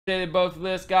Did both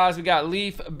lists, guys. We got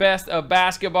Leaf Best of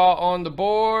Basketball on the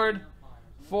board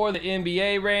for the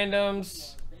NBA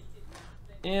randoms.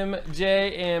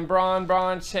 MJ and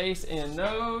Bron Chase in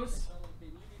those.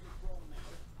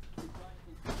 Let's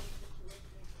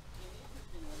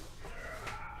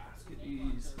get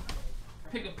these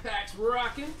pick-a-packs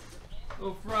rocking.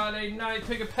 Little Friday night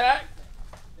pick-a-pack.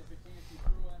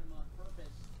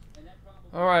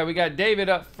 All right, we got David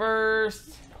up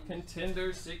first.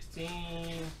 Contender 16.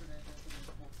 Here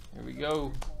we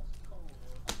go.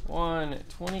 1,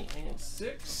 20, and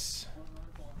 6.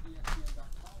 Here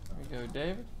we go,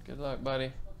 David. Good luck,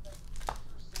 buddy.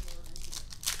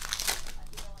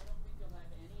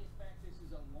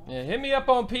 Yeah, hit me up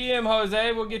on PM,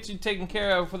 Jose. We'll get you taken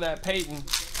care of for that Peyton.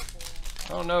 I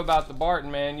don't know about the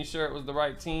Barton, man. You sure it was the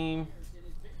right team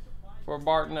for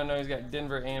Barton? I know he's got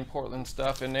Denver and Portland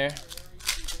stuff in there.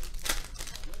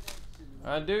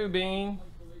 I do, Bean.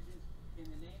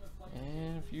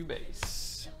 And a few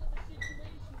base.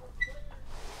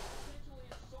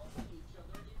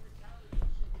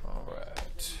 All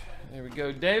right. There we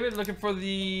go, David. Looking for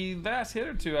the last hit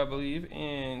or two, I believe,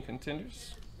 in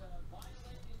contenders.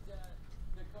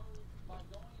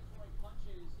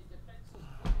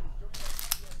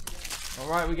 All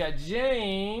right, we got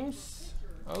James.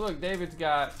 Oh, look, David's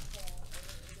got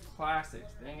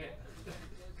classics. Dang it.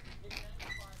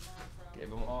 Gave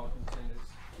them all contenders.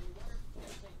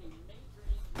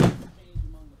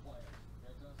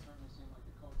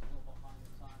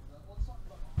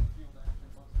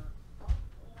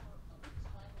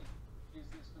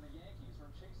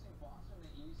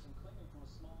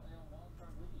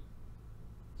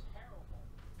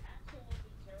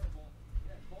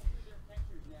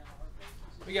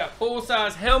 We got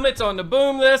full-size helmets on the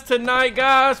boom list tonight,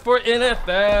 guys, for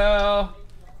NFL.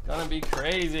 Gonna be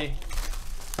crazy.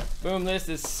 Boom list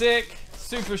is sick.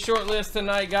 Super short list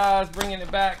tonight, guys. Bringing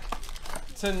it back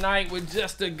tonight with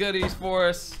just the goodies for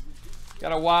us.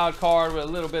 Got a wild card with a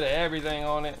little bit of everything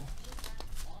on it.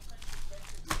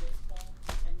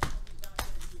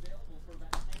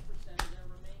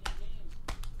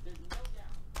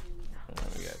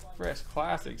 We got fresh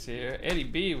classics here. Eddie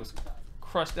B was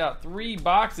crushed out 3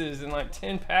 boxes in like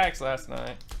 10 packs last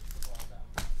night.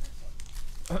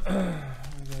 There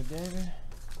we go, David.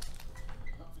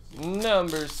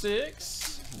 Number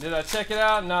 6. Did I check it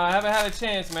out? No, I haven't had a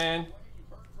chance, man.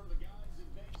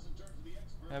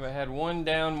 Haven't had one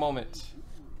down moment.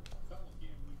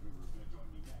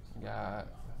 Got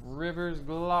Rivers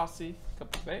Glossy,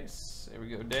 couple base. There we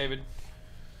go, David.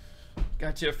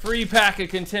 Got you a free pack of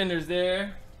contenders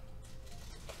there.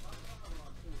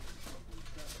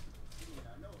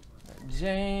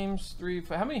 James, 3,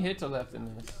 5. How many hits are left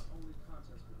in this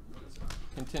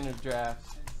contenders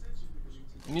draft?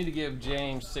 You need to give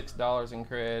James $6 in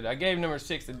credit. I gave number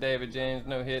 6 to David. James,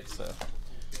 no hits, so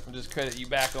I'll just credit you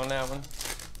back on that one.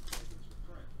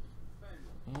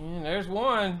 And there's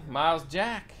one, Miles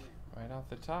Jack, right off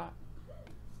the top.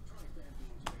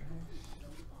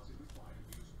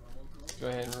 Go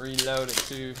ahead and reload it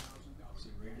too.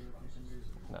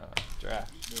 No,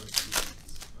 draft.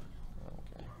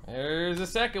 Okay. There's the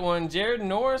second one, Jared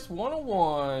Norris,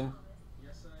 101.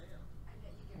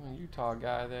 Utah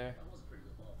guy there.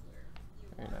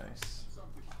 Very nice.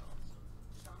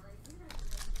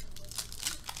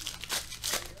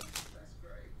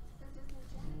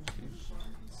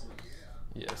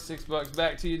 Yeah, $6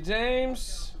 back to you,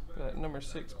 James. That number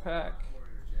 6 pack.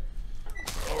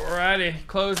 Alrighty,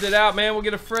 closed it out, man. We'll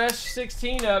get a fresh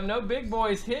 16 up. No big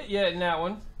boys hit yet in that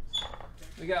one.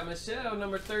 We got Michelle,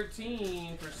 number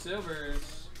 13 for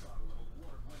Silvers.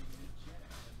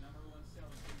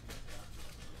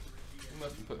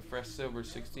 Must have put fresh silver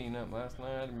 16 up last night,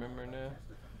 I remember now.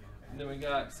 And then we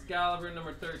got Excalibur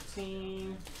number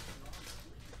 13.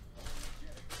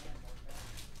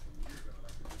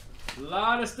 A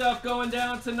lot of stuff going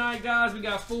down tonight, guys. We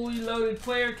got fully loaded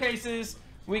player cases.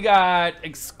 We got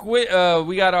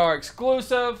our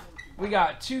exclusive. We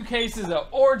got 2 cases of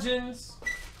Origins.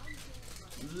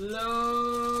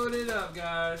 Load it up,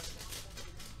 guys.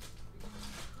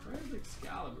 Where's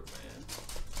Excalibur, man?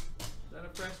 Is that a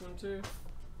fresh one too?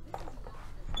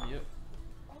 Yep.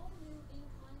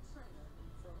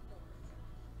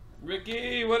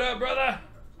 Ricky, what up, brother?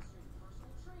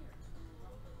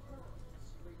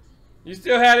 You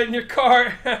still had it in your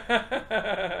cart.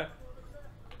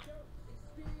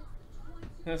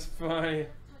 That's funny.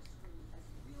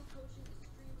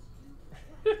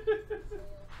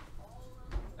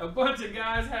 A bunch of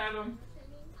guys had them.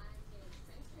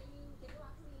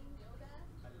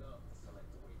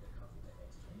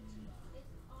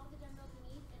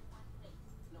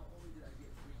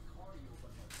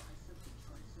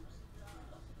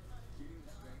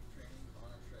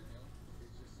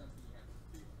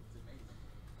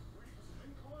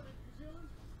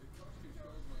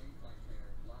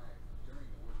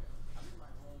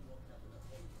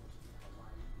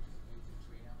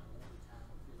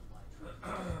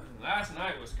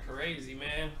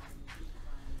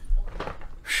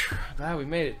 Glad we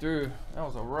made it through. That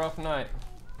was a rough night.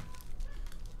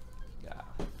 Got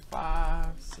 5,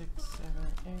 6, 7,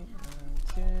 8, 9,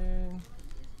 10,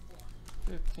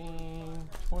 15,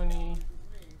 20,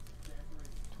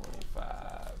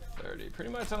 25, 30.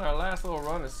 Pretty much on our last little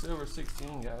run of silver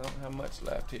 16, guys. I don't have much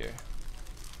left here.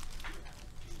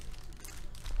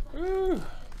 Woo.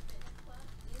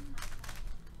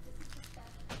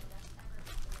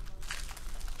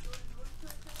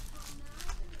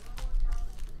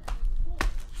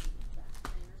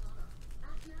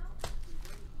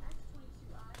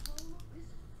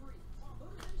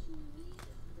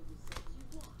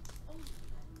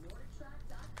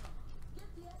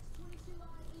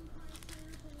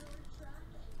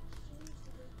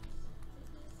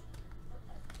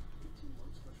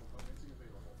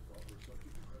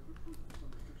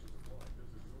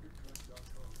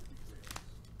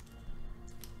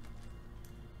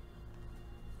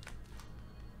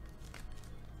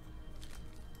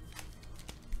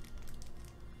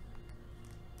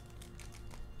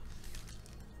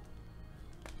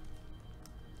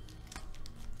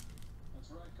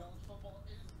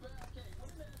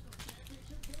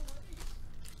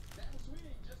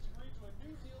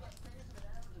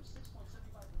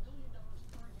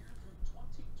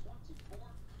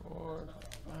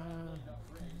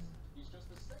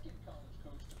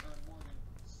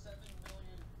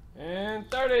 And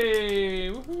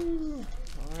 30. Woohoo.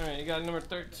 Alright, you got number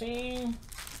 13.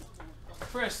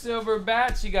 Fresh silver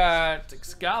batch. You got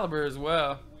Excalibur as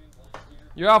well.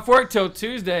 You're off work till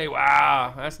Tuesday.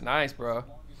 Wow, that's nice, bro.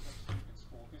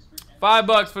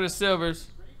 $5 for the silvers.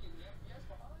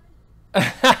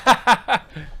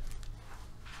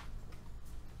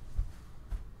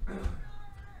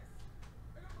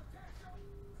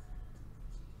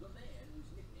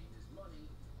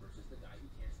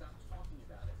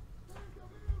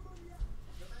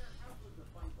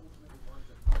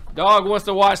 Dog wants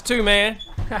to watch too, man.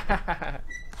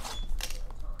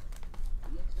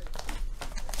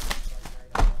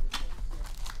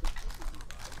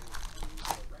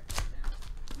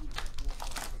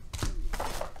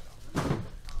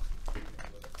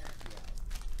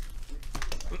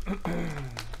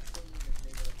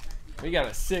 We got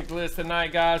a sick list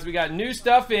tonight, guys. We got new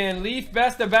stuff in. Leaf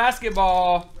Best of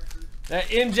Basketball. That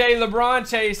MJ LeBron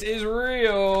chase is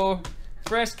real.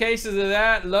 Fresh cases of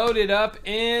that loaded up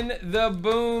in the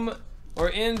boom, or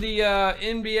in the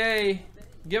NBA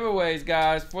giveaways,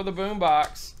 guys, for the boom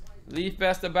box. Leaf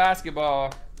Best of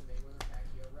Basketball.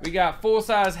 We got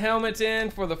full-size helmets in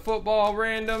for the football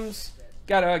randoms.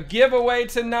 Got a giveaway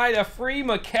tonight, a free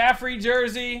McCaffrey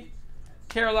jersey.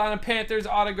 Carolina Panthers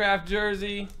autographed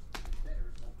jersey.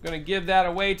 Gonna give that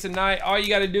away tonight. All you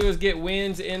gotta do is get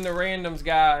wins in the randoms,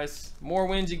 guys. More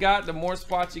wins you got, the more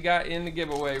spots you got in the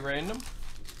giveaway random.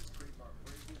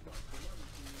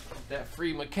 That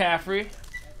free McCaffrey.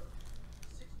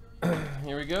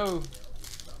 Here we go.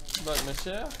 But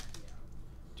Michelle.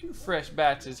 2 fresh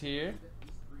batches here.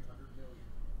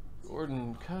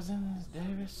 Gordon Cousins,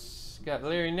 Davis. Got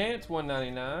Larry Nance,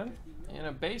 199. And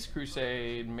a base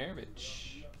Crusade,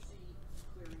 Maravich.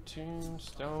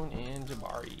 Tombstone and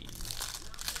Jabari.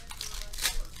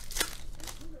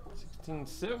 16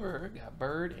 silver. Got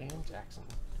Bird and Jackson.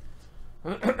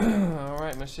 All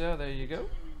right, Michelle, there you go.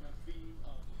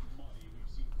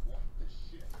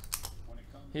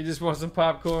 He just wants some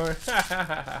popcorn.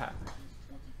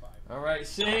 All right,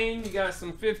 Shane, you got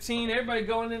some 15. Everybody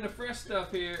going into fresh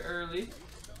stuff here early.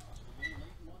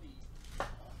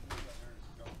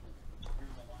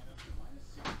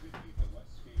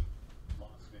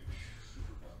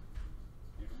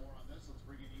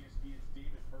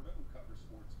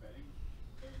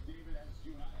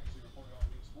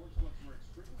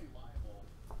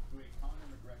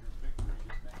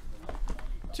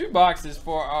 Two boxes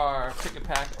for our pick a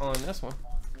pack on this one.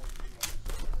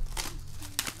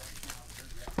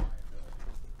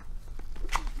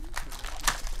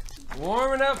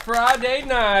 Warming up Friday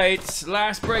night.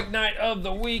 Last break night of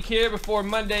the week here before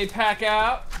Monday pack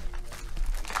out.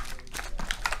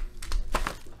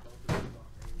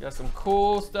 Got some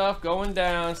cool stuff going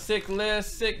down. Sick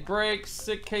list, sick breaks,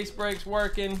 sick case breaks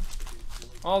working.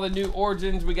 All the new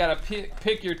origins. We got a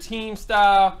pick your team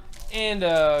style and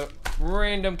a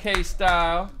random case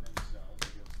style.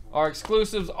 Our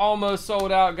exclusives almost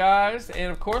sold out, guys.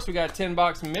 And of course we got 10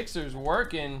 box mixers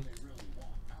working.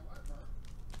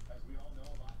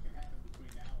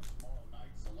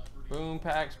 Boom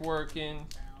packs working.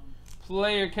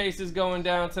 Player cases going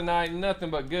down tonight. Nothing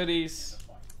but goodies.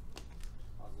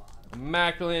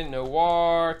 Immaculate,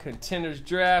 Noir, Contenders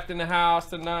Draft in the house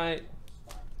tonight.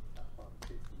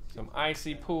 Some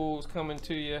icy pools coming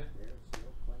to you.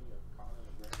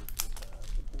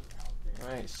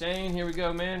 right, Shane, here we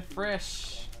go, man.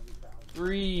 Fresh.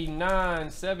 3, 9,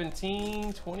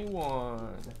 17, 21.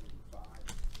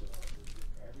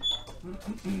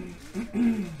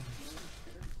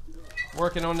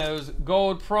 Working on those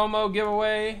gold promo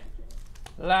giveaway.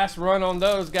 Last run on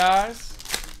those, guys.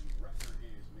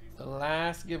 The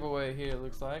last giveaway here,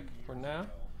 looks like, for now.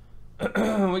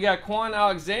 We got Quan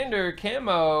Alexander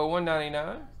camo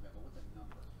 199.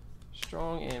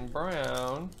 Strong and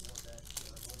brown.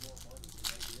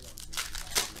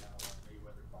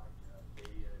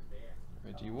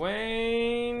 Reggie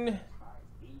Wayne.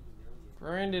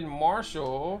 Brandon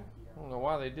Marshall. I don't know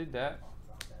why they did that.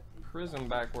 Prism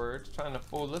backwards, trying to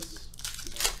fool us.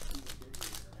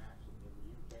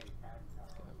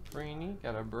 Got Freeney,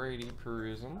 got a Brady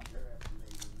Prism.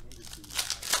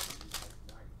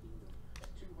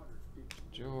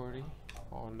 Jordy,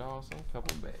 Paul Dawson,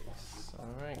 couple base.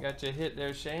 Alright, got your hit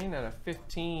there, Shane, at a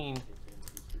 15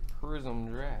 Prism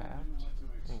draft.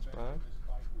 Thanks, bud.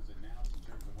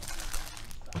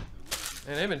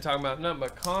 And they've been talking about nothing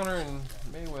but Connor and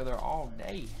Mayweather all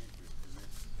day.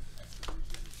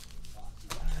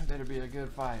 Better be a good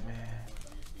fight, man.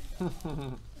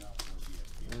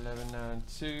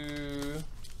 1192.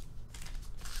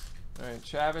 Alright,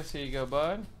 Travis, here you go,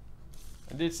 bud.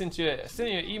 I did send you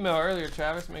an email earlier,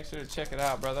 Travis. Make sure to check it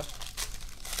out, brother.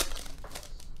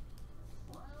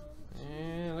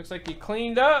 And looks like you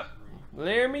cleaned up.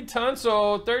 Laramie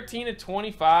Tunsil, 13 of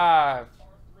 25.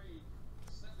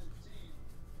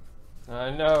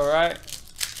 I know, right?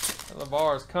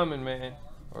 LeVar's coming, man.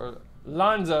 Or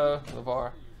Lonzo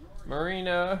LeVar.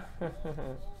 Marino.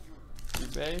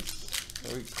 Base.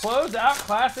 So we close out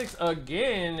classics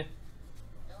again.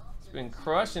 It's been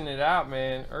crushing it out,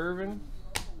 man. Irvin.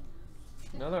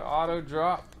 Another auto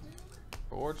drop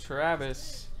for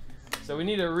Travis. So we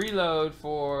need a reload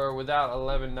for without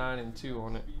 11, 9, and 2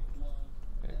 on it.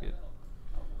 Get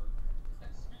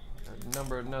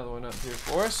number another one up here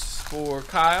for us for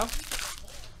Kyle.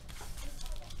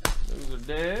 Those are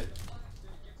dead.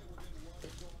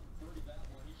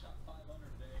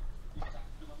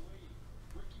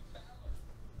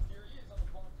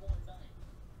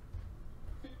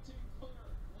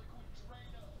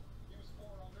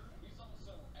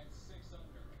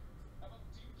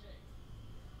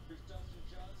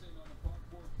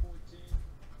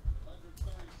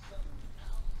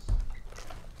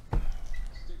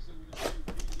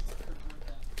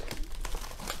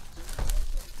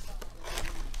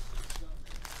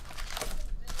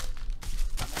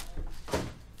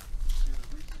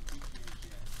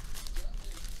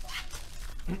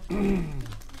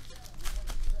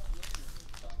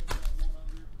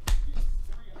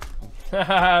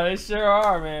 They sure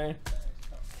are, man.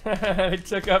 They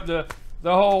took up the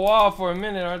whole wall for a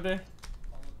minute, aren't they?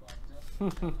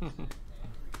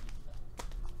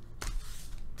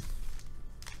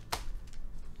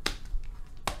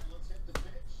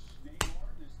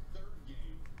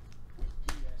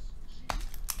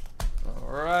 All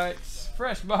right,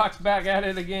 fresh box back at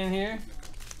it again here.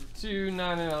 2,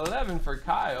 9, and 11 for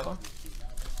Kyle.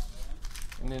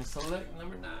 And then select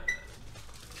number 9.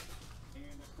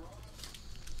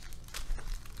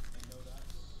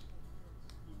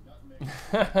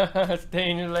 Stay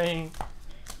in your lane.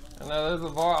 I know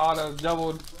those LeVar autos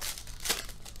doubled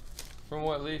from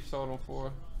what Leaf sold them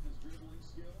for.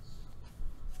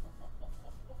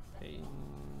 Peyton,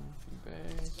 Bay.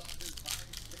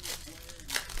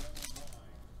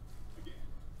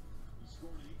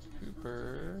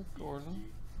 Cooper, Gordon.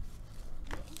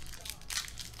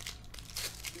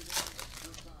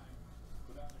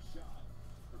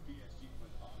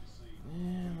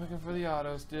 Yeah, I'm looking for the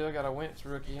auto still. Got a Wentz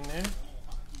rookie in there.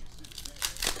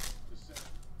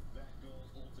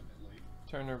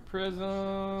 Turner Prism.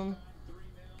 A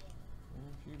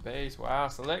few base. Wow,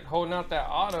 Select holding out that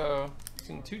auto.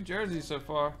 Seen 2 jerseys so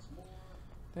far.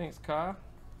 Thanks, Kyle.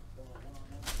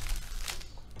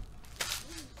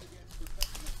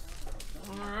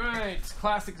 Alright,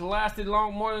 Classics lasted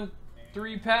long more than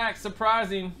 3 packs.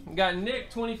 Surprising. We got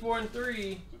Nick 24 and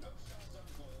 3.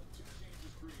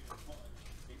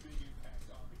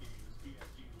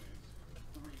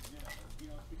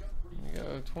 There we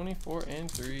go, 24 and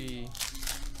 3.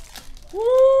 Woo!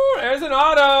 There's an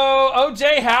auto.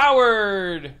 OJ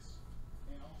Howard.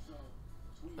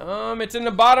 It's in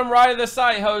the bottom right of the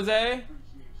site, Jose.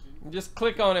 Just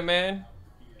click on it, man.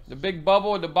 The big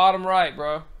bubble at the bottom right,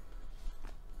 bro.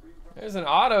 There's an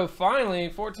auto finally.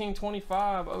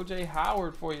 1425 OJ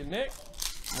Howard for you, Nick.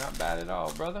 Not bad at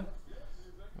all, brother.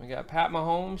 We got Pat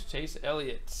Mahomes, Chase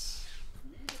Elliott.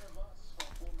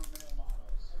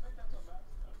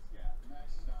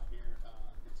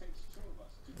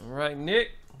 All right,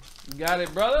 Nick. You got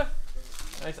it, brother.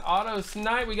 Nice auto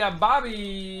snipe. We got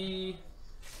Bobby.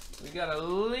 We got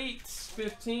Elite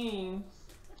 15.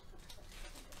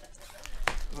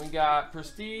 We got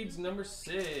Prestige number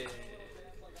 6.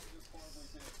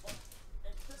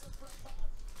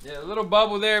 Yeah, a little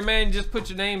bubble there, man. Just put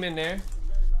your name in there.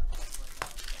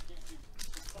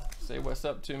 Say what's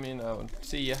up to me and I'll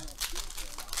see ya.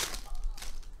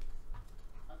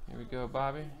 Here we go,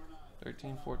 Bobby.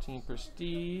 13, 14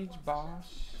 Prestige, Bosch,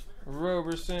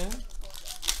 Roberson.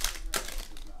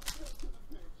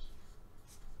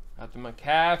 Got the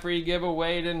McCaffrey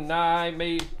giveaway tonight.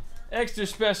 Made extra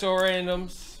special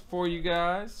randoms for you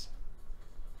guys.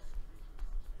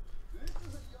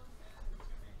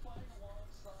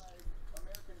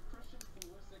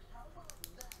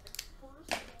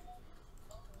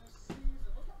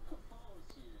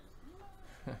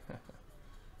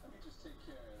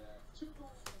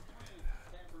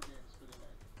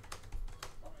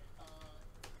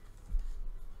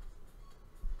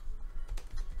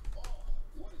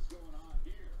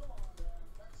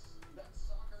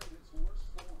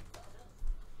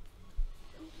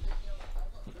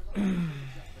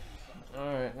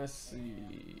 All right, let's see.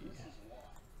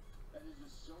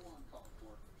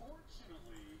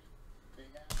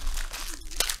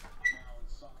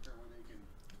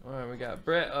 All right, we got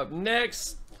Brett up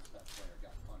next.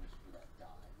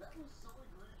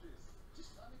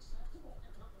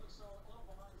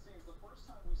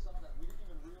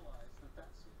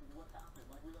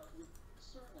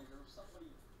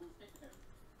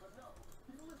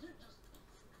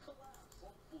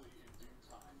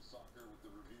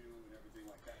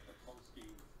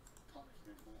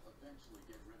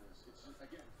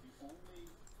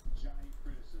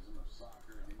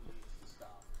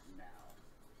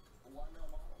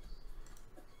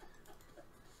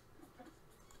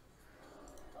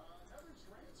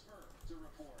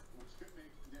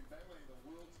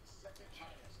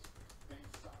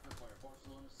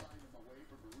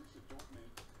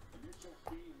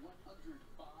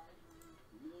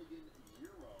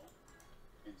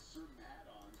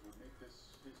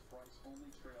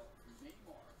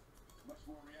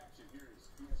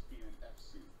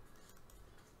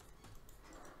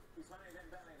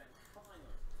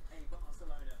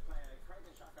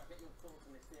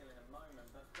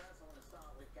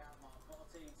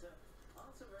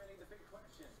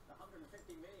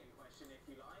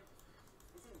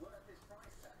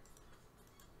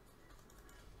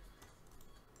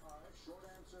 Short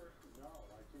answer, no.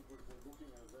 I think we're looking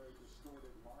at a very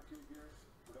distorted market here.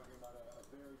 We're talking about a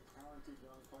very talented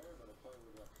young player, but a player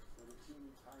with a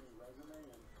teeny tiny resume.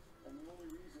 And the only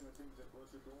reason I think that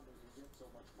Borussia Dortmund can get so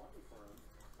much money for him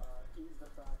is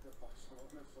the fact that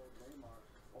Barcelona sold Neymar,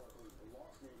 or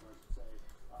lost Neymar, I should say,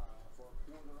 for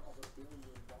 $250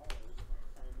 million.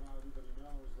 And now everybody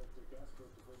knows that they're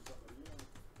desperate to bring somebody in,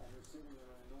 and they're sitting on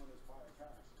an enormous pile of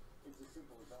cash. It's as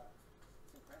simple as that.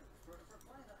 For a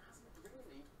player that hasn't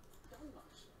really done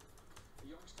much.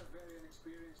 The youngster, very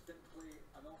inexperienced, didn't play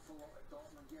an awful lot at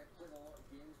Dortmund yet, played a lot of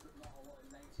games, but not a lot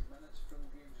in 90 minutes, full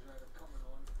games are either coming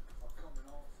on or coming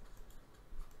off.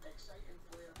 Exciting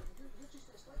player, but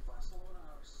it's like Barcelona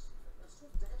are, they're so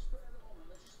desperate at the moment,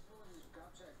 they're just throwing these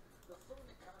grab checks, they're throwing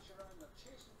the cash around, they're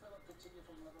chasing Philip Coutinho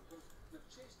from Liverpool, they've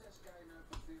chased this guy now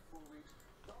for 3 or 4 weeks,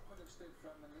 Dortmund have stood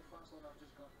firm, and Barcelona have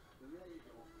just gone, there you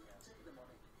go, take the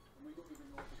money. We don't even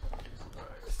know if it's going to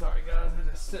be. Sorry guys, I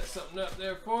just set something up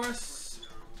there for us.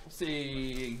 Let's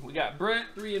see, we got Brett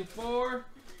 3 and 4.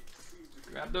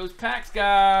 Grab those packs,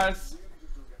 guys.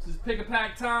 This is pick a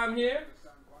pack time here.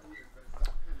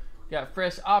 Got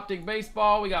fresh optic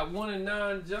baseball. We got 1 and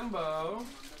 9 jumbo.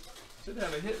 Should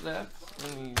have a hit left.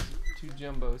 We need 2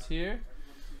 jumbos here.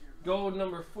 Gold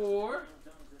number 4.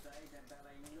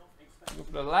 Go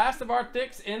for the last of our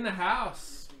thicks in the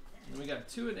house. And we got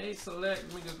 2 and 8 select.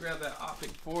 Let me go grab that optic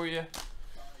for you.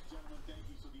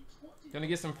 Gonna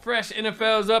get some fresh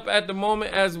NFLs up at the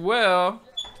moment as well.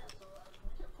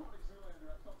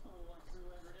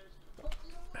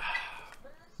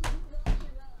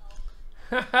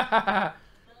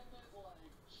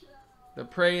 The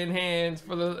praying hands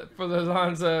for the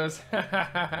Alonzos.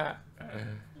 I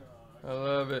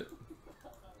love it.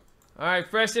 All right,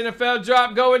 fresh NFL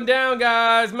drop going down,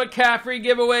 guys. McCaffrey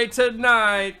giveaway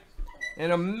tonight.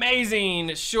 An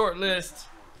amazing short list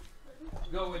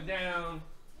going down.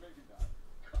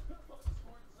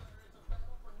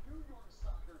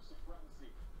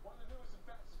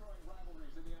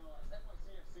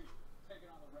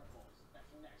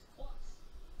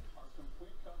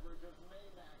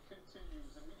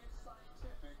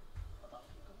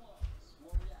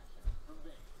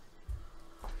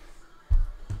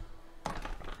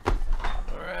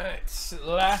 right,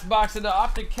 last box of the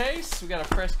optic case. We got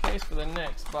a fresh case for the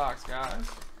next box, guys.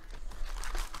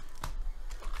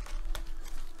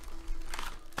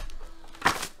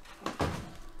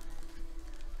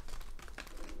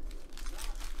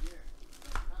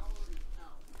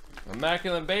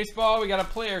 Immaculate Baseball. We got a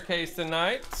player case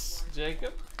tonight,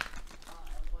 Jacob.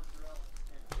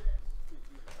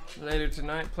 Later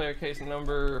tonight, player case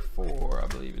number 4, I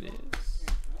believe it is.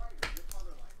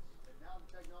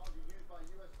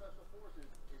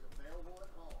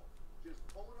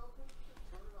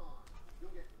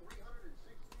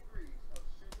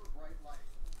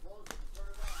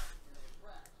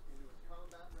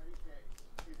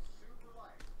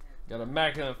 Got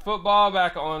Immaculate Football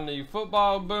back on the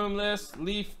football boom list.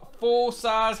 Leaf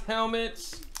full-size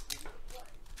helmets.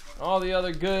 All the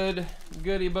other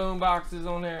goody boom boxes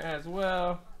on there as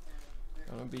well.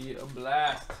 Gonna be a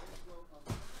blast.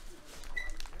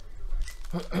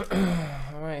 All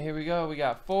right, here we go. We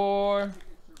got 4,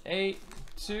 8,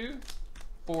 2,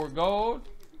 4 gold.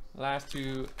 Last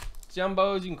 2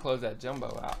 jumbos. You can close that jumbo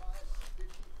out.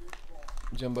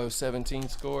 Jumbo 17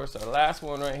 score. So last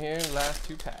one right here. Last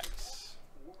 2 packs.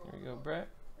 Here we go, Brett.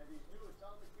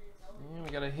 And we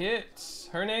got a hit.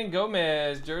 Hernan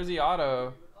Gomez, jersey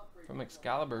auto from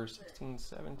Excalibur,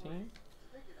 16-17.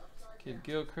 Kid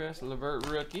Gilchrist, Levert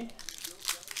rookie.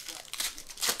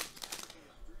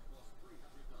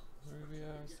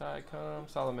 Rubio, Sycom,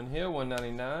 Solomon Hill,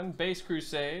 199. Base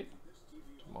Crusade,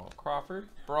 Jamal Crawford,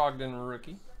 Brogdon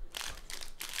rookie.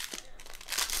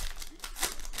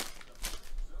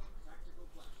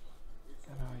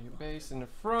 Base in the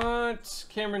front,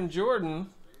 Cameron Jordan,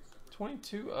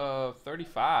 22 of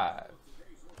 35.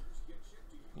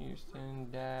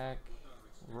 Houston, Dak,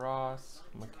 Ross,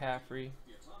 McCaffrey.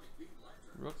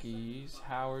 Rookies,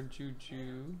 Howard,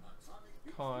 Juju,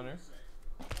 Connor.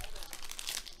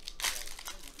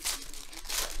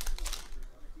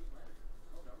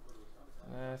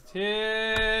 Last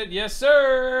hit, yes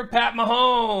sir, Pat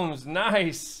Mahomes,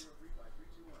 nice.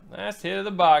 Last hit of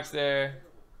the box there.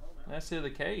 That's the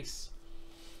case.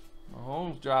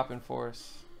 Mahomes dropping for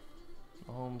us.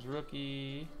 Mahomes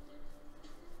rookie.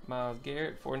 Myles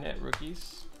Garrett, Fournette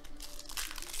rookies.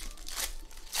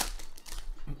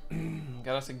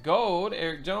 Got us a gold.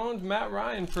 Eric Jones, Matt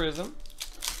Ryan prism.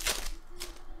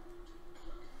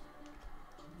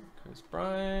 Chris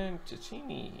Bryant,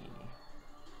 Cicchini.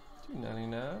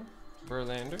 $2.99.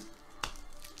 Verlander.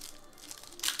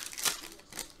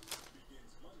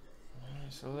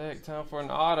 Select, time for an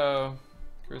auto.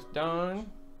 Chris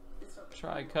Dunn,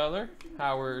 tricolor.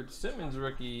 Howard Simmons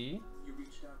rookie.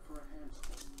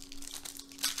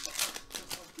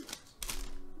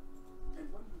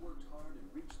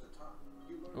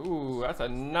 Ooh, that's a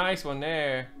nice one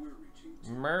there.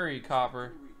 Murray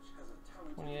copper,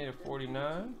 28 of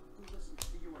 49.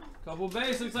 Couple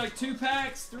base, looks like 2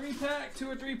 packs, 3 packs,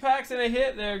 2 or 3 packs and a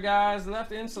hit there, guys.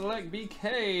 Left in select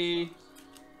BK.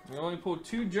 We only pulled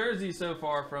 2 jerseys so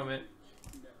far from it.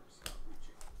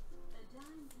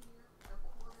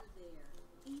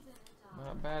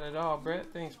 Not bad at all,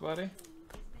 Brett. Thanks, buddy.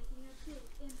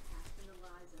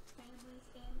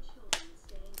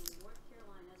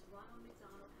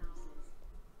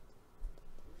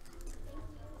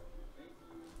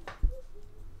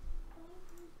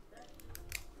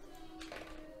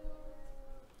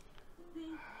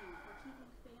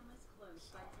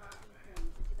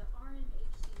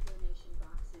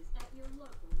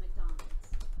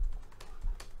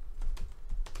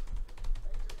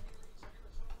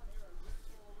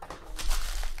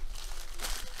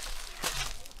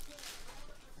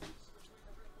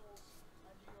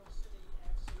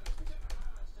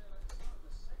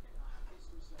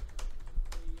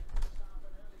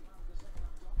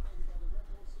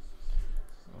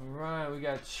 We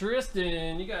got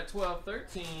Tristan, you got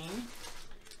 12-13.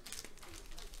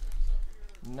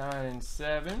 9 and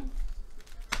 7.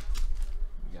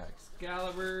 We got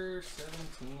Excalibur,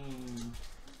 17.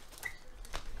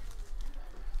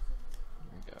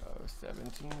 Here we go,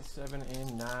 17, 7,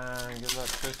 and 9. Good luck,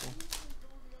 Tristan.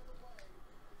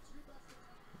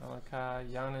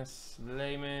 Malachi, Giannis,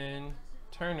 Layman,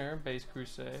 Turner, base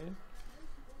Crusade.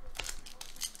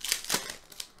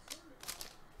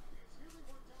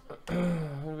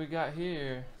 What do we got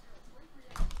here?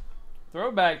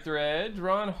 Throwback threads,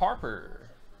 Ron Harper.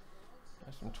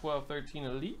 That's from 12-13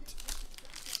 Elite.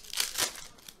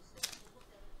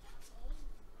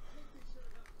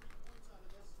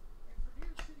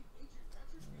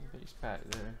 Base pack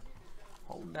there.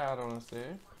 Hold out on us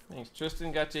there. Thanks,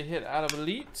 Tristan. Got your hit out of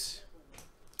Elite.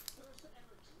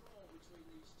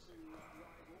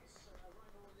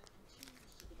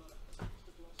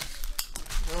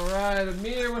 All right,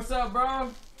 Amir, what's up, bro?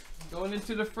 Going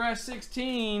into the fresh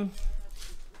 16.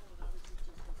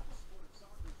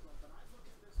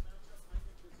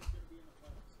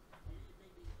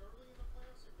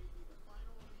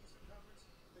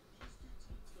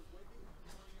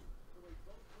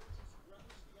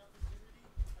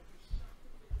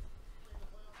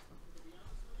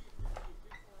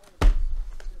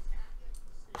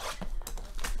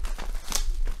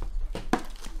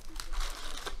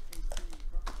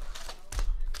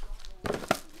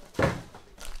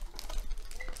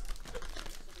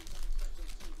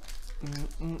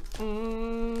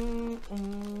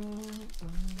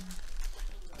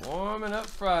 Warming up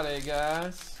Friday,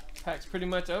 guys. Pack's pretty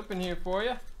much open here for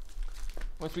you.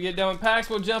 Once we get done with packs,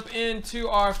 we'll jump into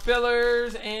our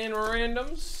fillers and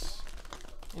randoms.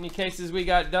 Any cases we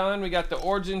got done, we got the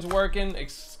Origins working,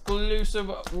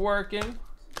 exclusive working.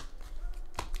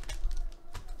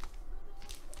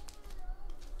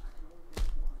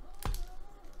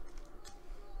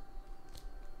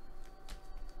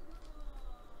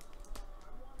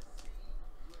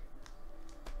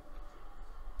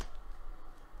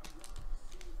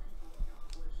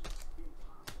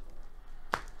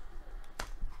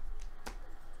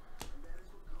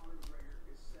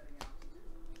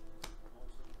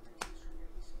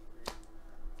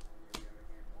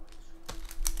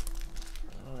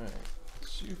 Alright,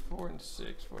 2, 4, and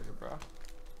 6 for you, bro.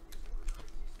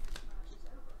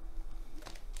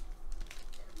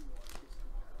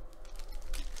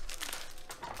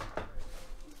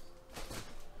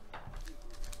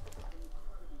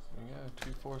 There you go,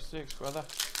 2, 4, 6, brother.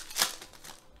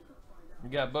 You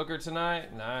got Booker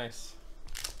tonight? Nice.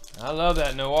 I love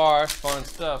that noir. Fun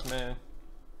stuff, man.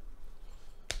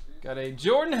 Got a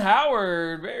Jordan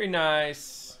Howard. Very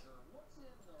nice.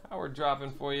 Howard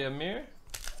dropping for you, Amir.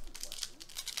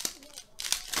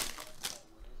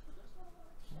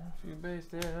 A few base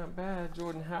there, not bad.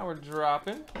 Jordan Howard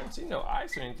dropping. Haven't seen no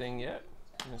ice or anything yet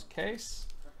in this case.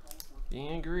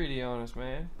 Being greedy on us,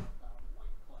 man.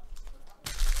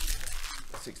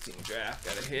 16 draft,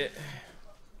 got a hit.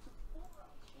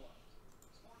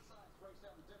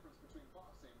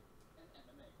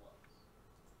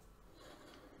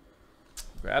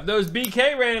 Grab those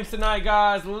BK randoms tonight,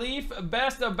 guys. Leaf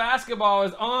Best of Basketball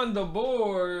is on the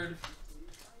board.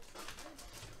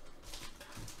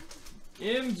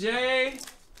 MJ.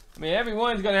 I mean,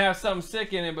 everyone's going to have something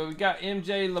sick in it, but we got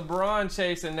MJ LeBron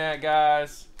chasing that,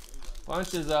 guys.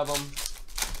 Bunches of them.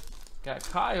 Got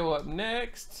Kyle up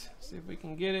next. See if we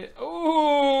can get it.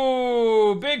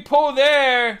 Ooh, big pull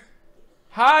there.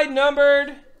 High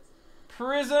numbered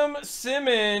Prism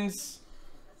Simmons.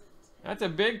 That's a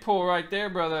big pull right there,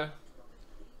 brother.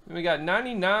 Then we got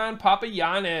 99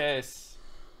 Papagiannis.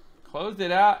 Closed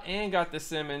it out and got the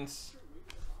Simmons.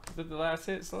 Is that the last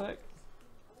hit, Select?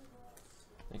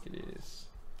 I think it is.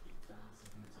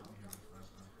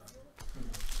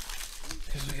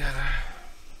 Because we got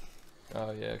a...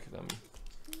 Oh, yeah, because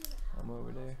I'm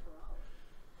over there.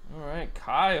 All right,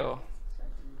 Kyle.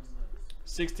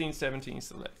 16, 17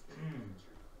 Select.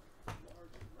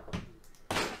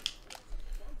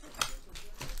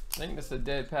 I think that's a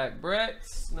dead pack.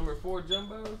 Brett's number 4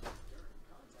 jumbo.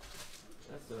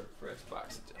 That's a fresh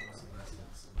box of jumbo.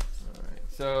 Alright,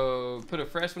 so put a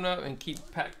fresh one up and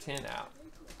keep pack 10 out.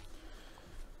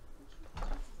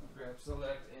 Grab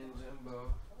Select and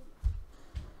jumbo.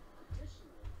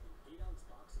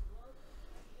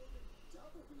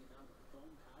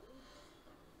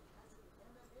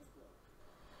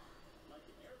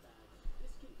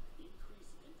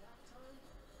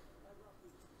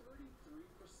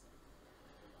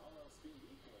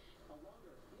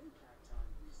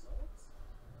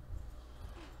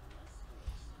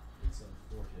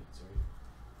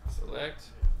 Select.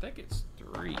 I think it's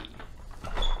 3.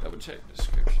 Double check the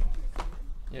description.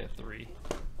 Yeah, 3.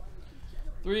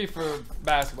 3 for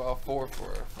basketball, 4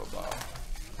 for football.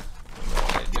 I don't know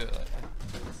why they do it like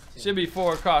that. Should be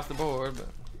 4 across the board, but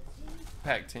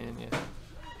pack 10, yeah.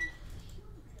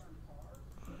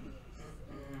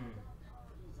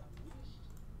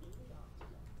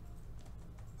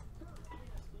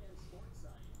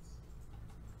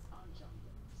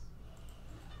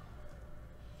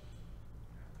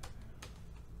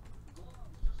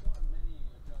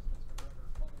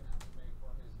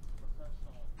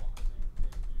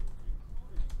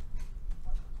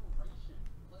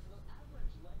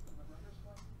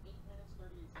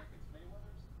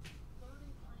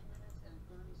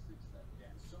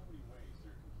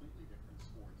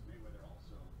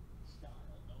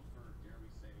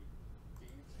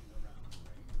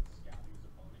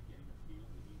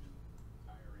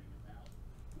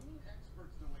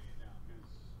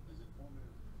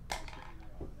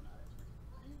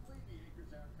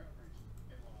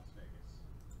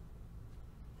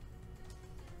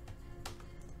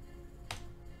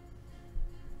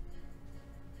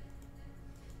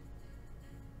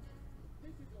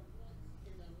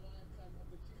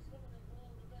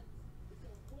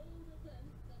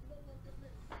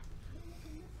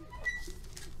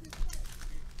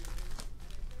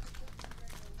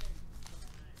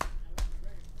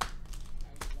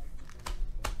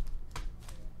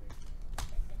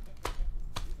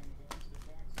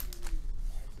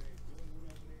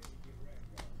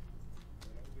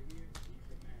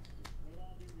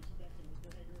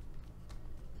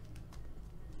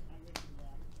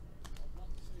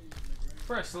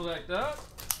 fresh select up.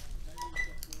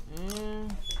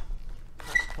 And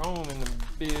Chrome in the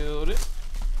building.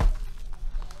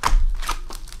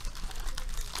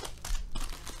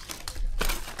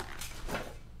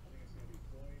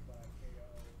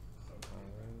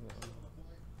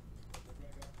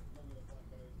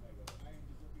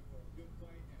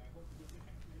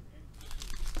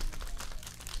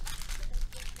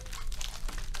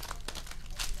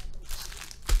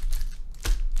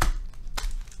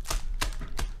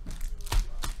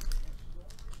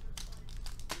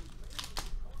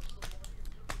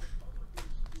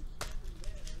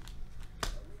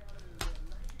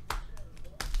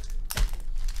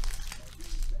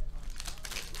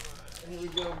 Here we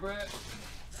go, Brett.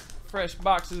 Fresh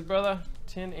boxes, brother.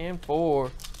 10 and 4.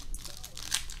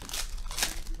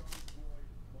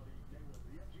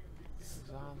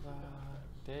 Zaza,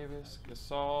 Davis,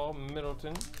 Gasol,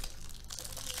 Middleton.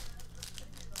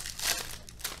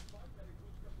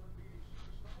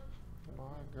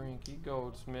 Greenkey,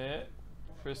 Goldsmith.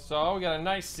 Chris Saul. We got a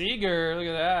nice Seager. Look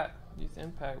at that. Youth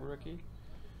Impact rookie.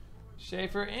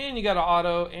 Schaefer. And you got an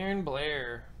auto, Aaron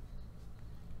Blair.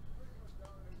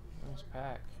 Nice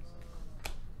pack.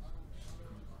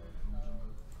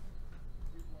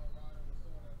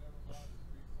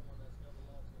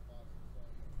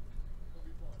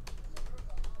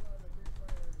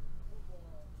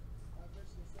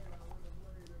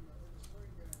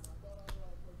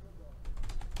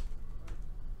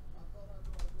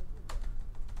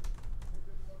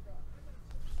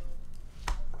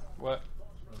 What?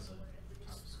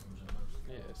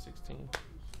 Yeah, 16.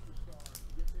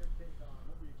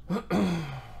 All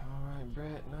right,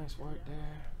 Brett, nice work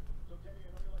there.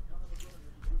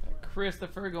 Got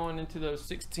Christopher going into those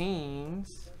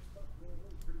 16s.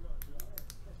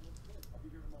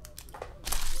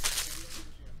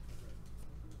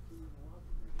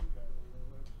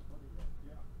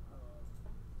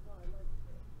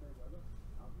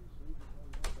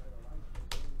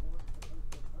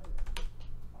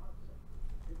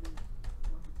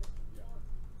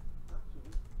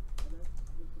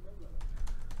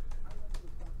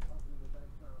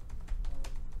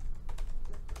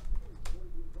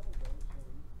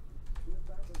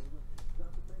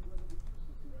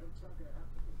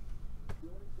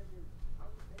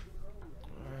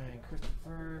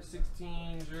 Christopher,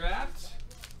 16 draft.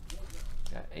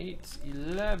 Got 8,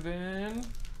 11,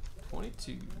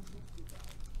 22. There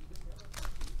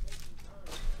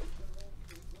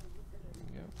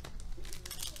we go.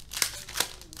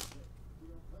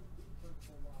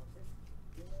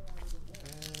 Okay.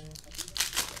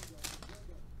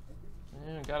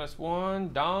 And got us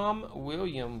one, Dom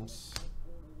Williams.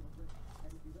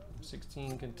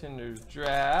 16 contenders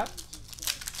draft.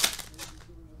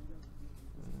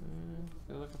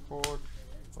 Looking forward,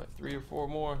 what, 3 or 4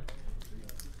 more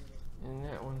in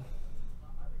that one.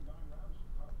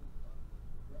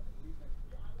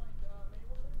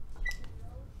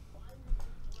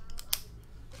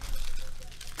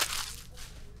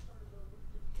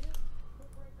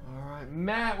 All right,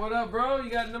 Matt, what up, bro?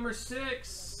 You got number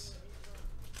 6.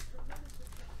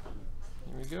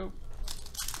 Here we go.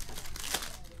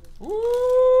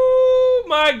 Ooh,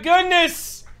 my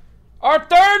goodness! Our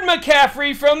third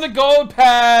McCaffrey from the gold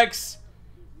packs.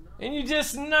 And you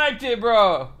just sniped it,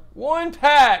 bro. 1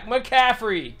 pack,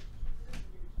 McCaffrey.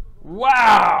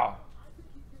 Wow.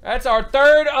 That's our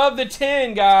third of the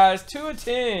 10, guys. 2 of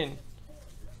 10.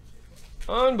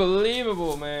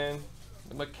 Unbelievable, man.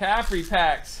 The McCaffrey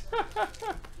packs.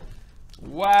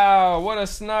 Wow, what a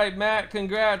snipe, Matt.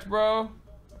 Congrats, bro.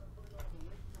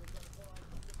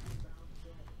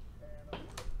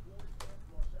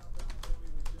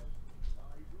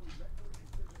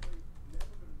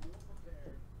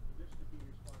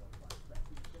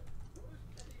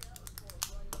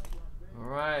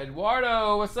 All right,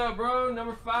 Eduardo, what's up, bro?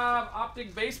 Number 5,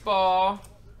 Optic Baseball.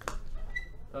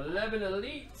 11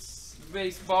 Elites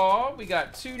Baseball. We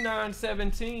got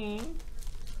 2/9/17. And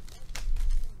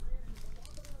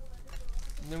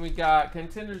then we got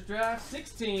Contenders Draft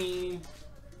 16.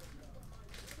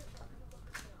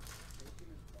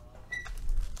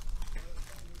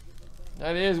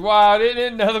 That is wild, isn't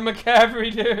it? Another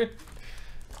McCaffrey, dude.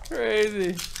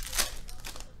 Crazy.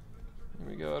 Here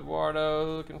we go,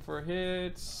 Eduardo, looking for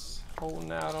hits.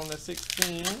 Holding out on the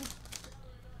 16.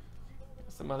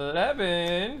 Some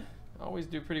 11. Always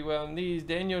do pretty well in these.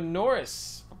 Daniel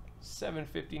Norris,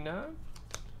 759.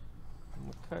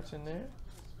 McCutcheon there.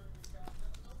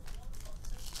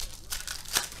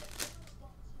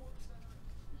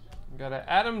 We got an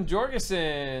Adam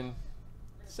Jorgensen,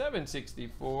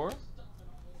 764.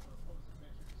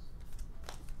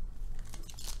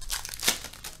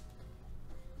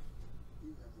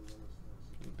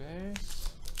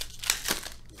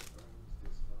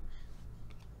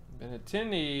 And a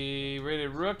Tinney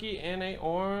rated rookie and a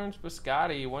orange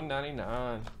Biscotti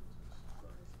 199.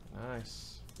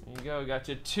 Nice. There you go. Got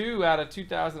you 2 out of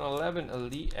 2011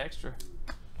 Elite Extra.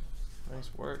 Nice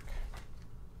work.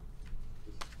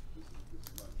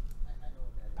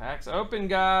 Packs open,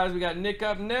 guys. We got Nick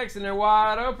up next, and they're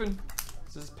wide open.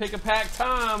 This is pick a pack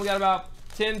time. We got about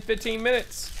 10-15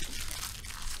 minutes.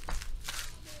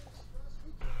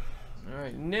 All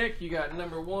right, Nick, you got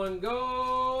number 1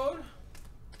 gold.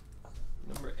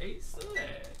 Number 8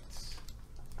 select.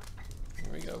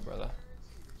 Here we go, brother.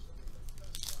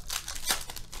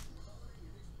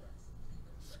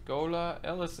 Scola,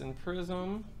 Ellison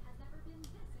Prism.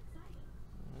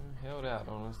 Held out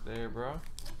on us there, bro.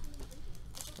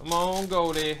 Come on,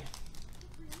 Goldie.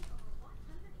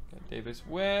 Got Davis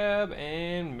Webb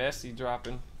and Messi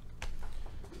dropping.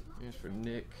 Here's for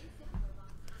Nick.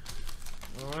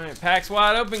 All right, packs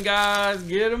wide open, guys.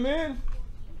 Get them in.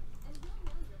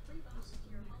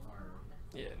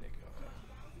 Yeah, Nick.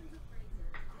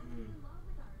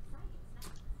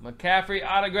 McCaffrey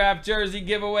autograph jersey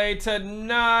giveaway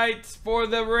tonight for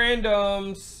the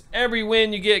randoms. Every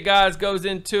win you get, guys, goes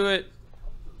into it.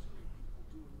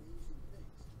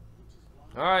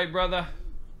 All right, brother.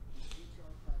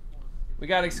 We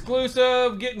got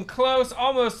exclusive, getting close,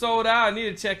 almost sold out. I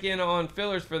need to check in on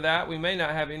fillers for that. We may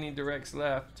not have any directs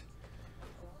left.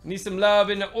 Need some love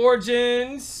in the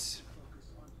Origins.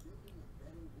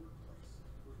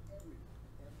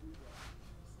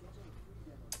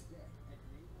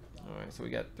 All right, so we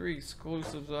got 3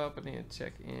 exclusives up. I need to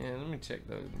check in. Let me check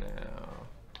those now.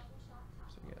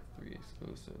 So we got 3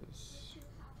 exclusives.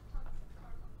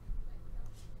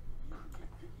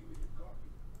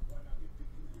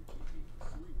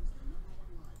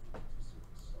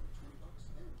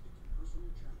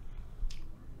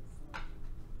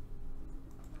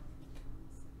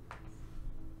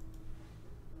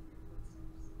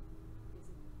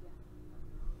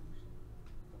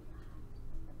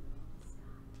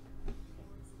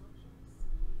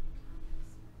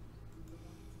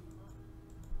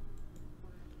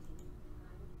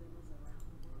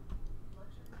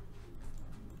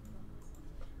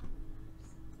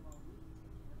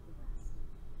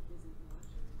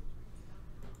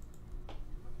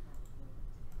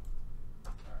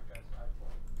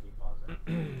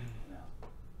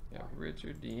 Got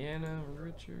Richard, Deanna,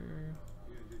 Richard,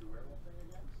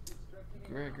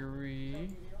 Gregory.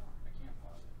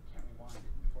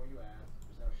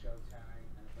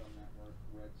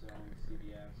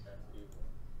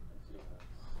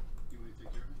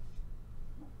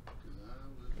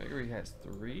 Gregory has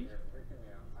 3.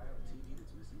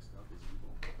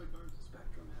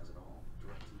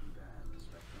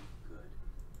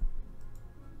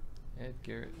 Ed,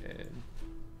 Garrett, Ed.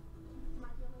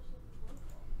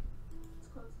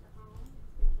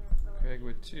 Greg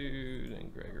with 2, then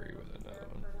Gregory with another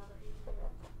one.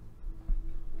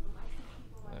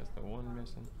 That's the one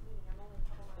missing.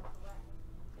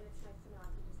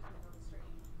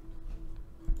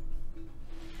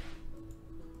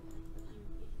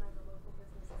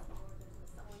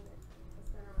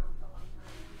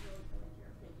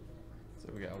 So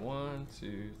we got 1,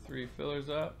 2, 3 fillers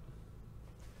up.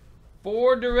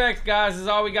 4 direct, guys, is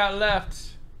all we got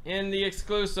left in the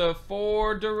exclusive.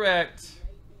 4 direct.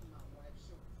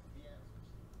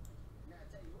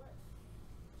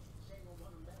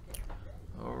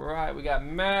 All right, we got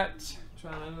Matt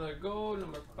trying another gold,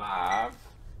 number 5.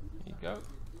 There you go.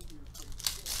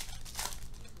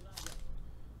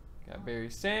 Got Barry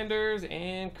Sanders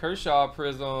and Kershaw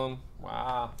Prism.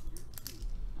 Wow.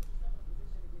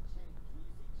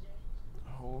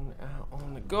 Holding out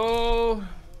on the gold.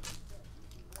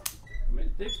 How many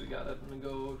sticks we got up in the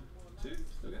gold? 2?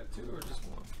 Still got 2 or just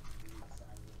 1?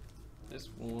 Just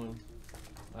 1.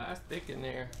 Last thick in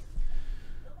there.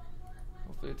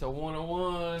 Hopefully it's a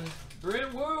 101.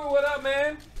 Brent Woo, what up,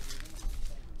 man?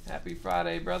 Happy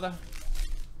Friday, brother.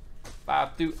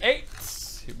 5 through 8.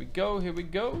 Here we go, here we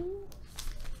go.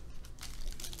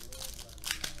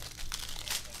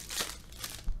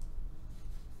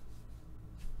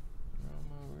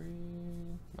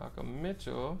 Malcolm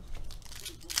Mitchell.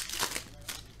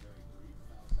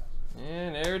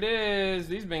 And there it is.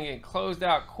 These been getting closed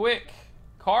out quick.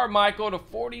 Carmichael to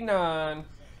 49.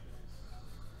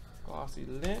 Glossy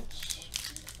Lynch.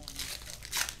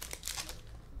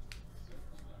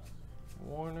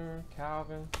 Warner,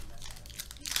 Calvin.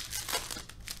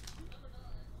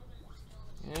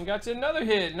 And got you another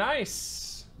hit.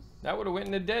 Nice. That would have went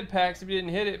in the dead packs if you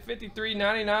didn't hit it.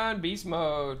 53.99 Beast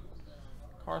Mode.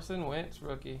 Carson Wentz,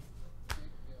 rookie.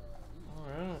 All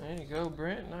right, there you go,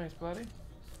 Brent. Nice, buddy.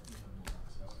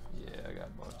 Yeah, I got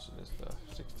a bunch of this stuff.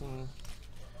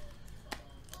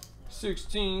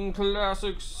 16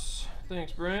 classics.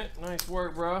 Thanks, Brent. Nice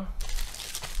work, bro.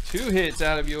 2 hits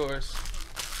out of yours.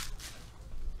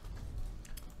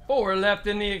 4 left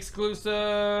in the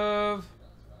exclusive.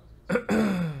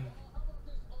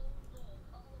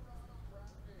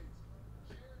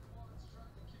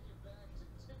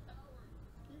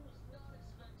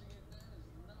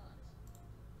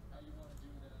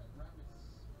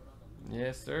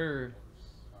 Yes, sir.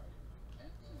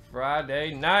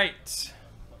 Friday night.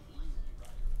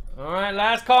 All right,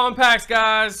 last call in packs,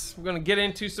 guys. We're going to get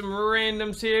into some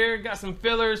randoms here. Got some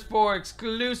fillers for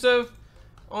exclusive.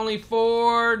 Only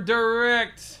 4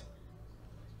 direct.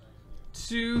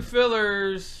 2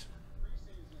 fillers.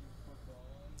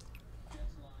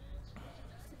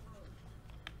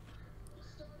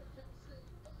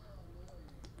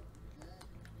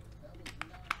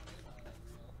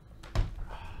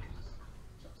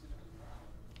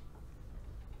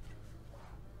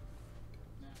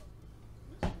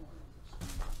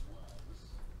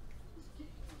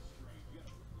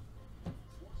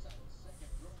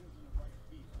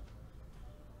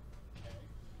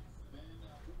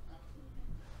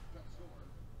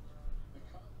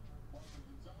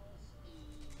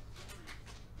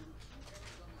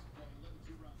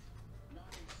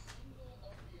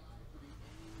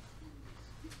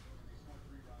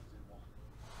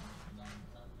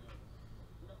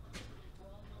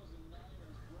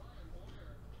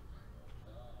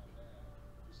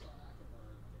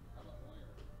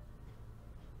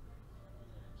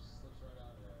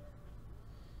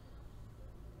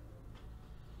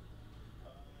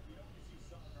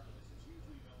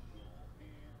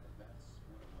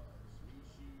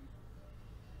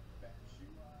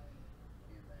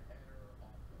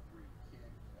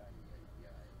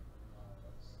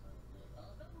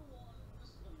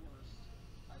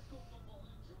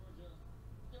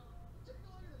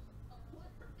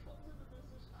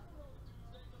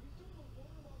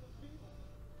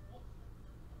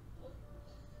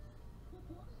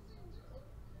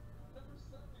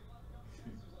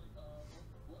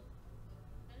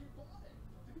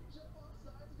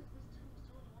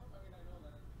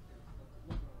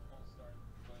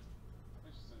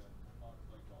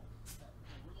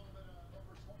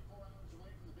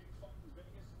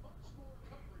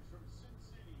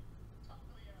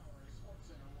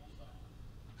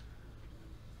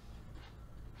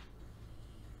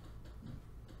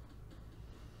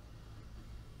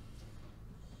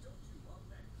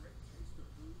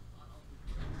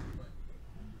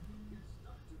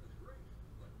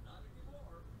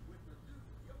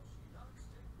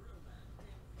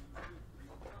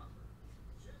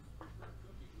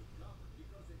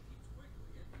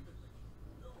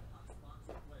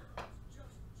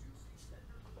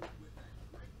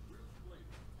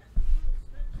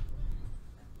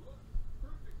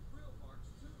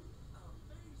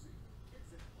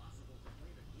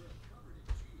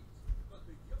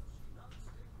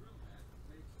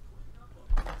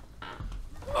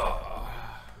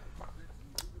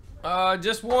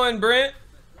 Just one, Brent.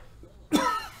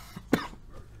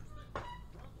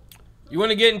 You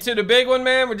want to get into the big one,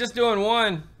 man? We're just doing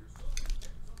one.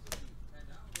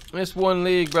 It's one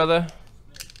league, brother.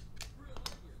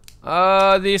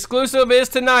 The exclusive is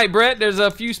tonight, Brett. There's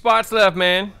a few spots left,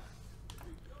 man.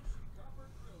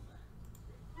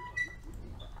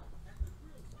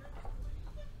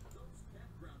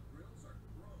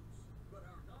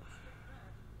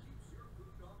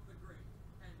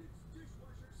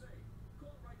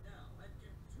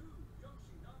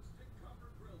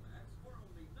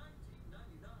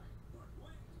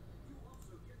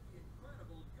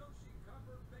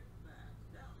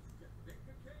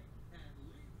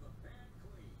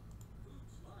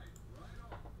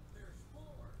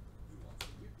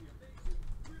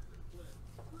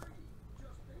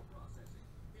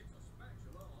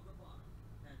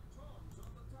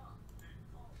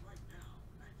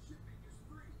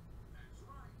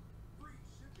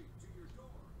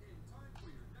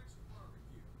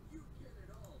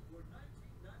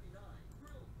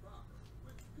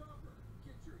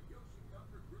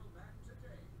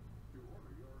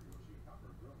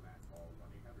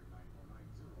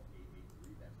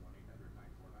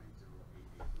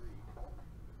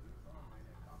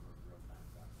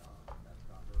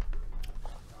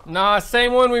 Nah,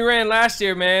 same one we ran last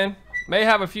year, man. May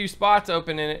have a few spots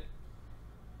open in it.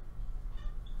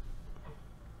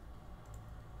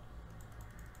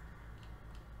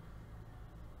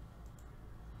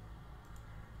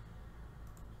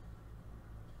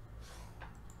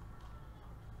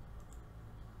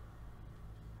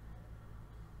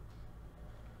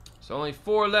 So only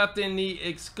 4 left in the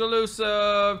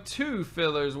exclusive. 2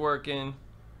 fillers working.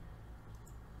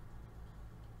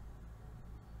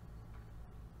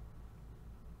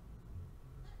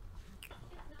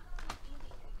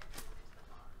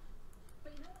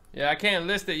 Yeah, I can't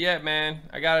list it yet, man.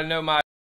 I gotta know my